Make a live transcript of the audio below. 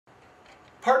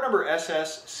Part number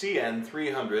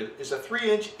SSCN300 is a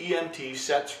 3-inch EMT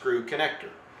set screw connector.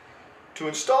 To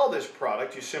install this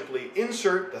product, you simply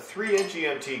insert the 3-inch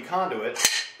EMT conduit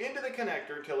into the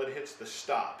connector till it hits the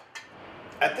stop.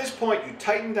 At this point, you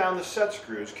tighten down the set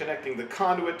screws connecting the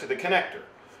conduit to the connector.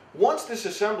 Once this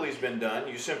assembly has been done,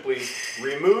 you simply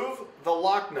remove the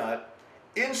lock nut,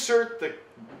 insert the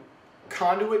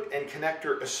conduit and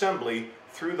connector assembly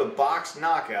through the box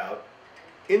knockout.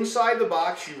 Inside the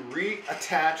box, you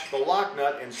reattach the lock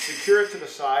nut and secure it to the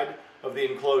side of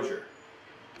the enclosure.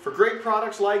 For great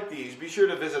products like these, be sure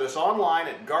to visit us online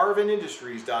at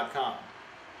garvinindustries.com.